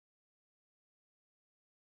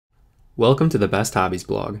Welcome to the Best Hobbies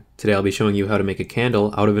blog. Today I'll be showing you how to make a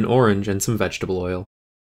candle out of an orange and some vegetable oil.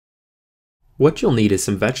 What you'll need is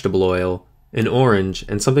some vegetable oil, an orange,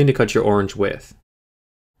 and something to cut your orange with.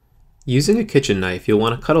 Using a kitchen knife, you'll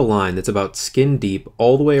want to cut a line that's about skin deep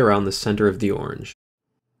all the way around the center of the orange.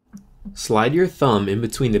 Slide your thumb in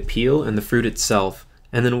between the peel and the fruit itself,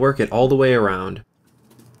 and then work it all the way around.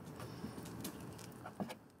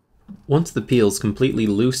 Once the peel is completely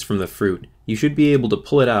loose from the fruit, you should be able to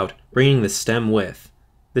pull it out, bringing the stem with.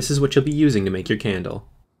 This is what you'll be using to make your candle.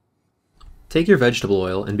 Take your vegetable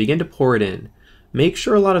oil and begin to pour it in. Make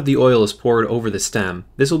sure a lot of the oil is poured over the stem.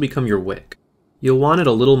 This will become your wick. You'll want it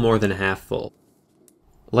a little more than half full.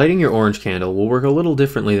 Lighting your orange candle will work a little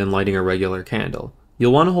differently than lighting a regular candle.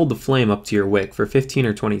 You'll want to hold the flame up to your wick for 15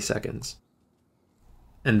 or 20 seconds.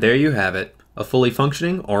 And there you have it, a fully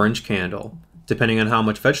functioning orange candle. Depending on how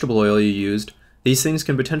much vegetable oil you used, these things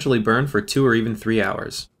can potentially burn for 2 or even 3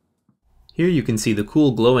 hours. Here you can see the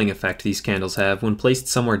cool glowing effect these candles have when placed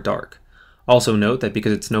somewhere dark. Also note that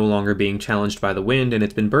because it's no longer being challenged by the wind and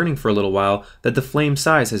it's been burning for a little while, that the flame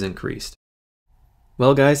size has increased.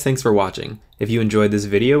 Well guys, thanks for watching. If you enjoyed this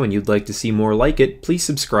video and you'd like to see more like it, please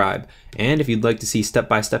subscribe. And if you'd like to see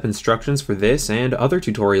step-by-step instructions for this and other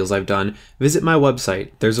tutorials I've done, visit my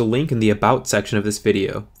website. There's a link in the About section of this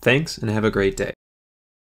video. Thanks, and have a great day.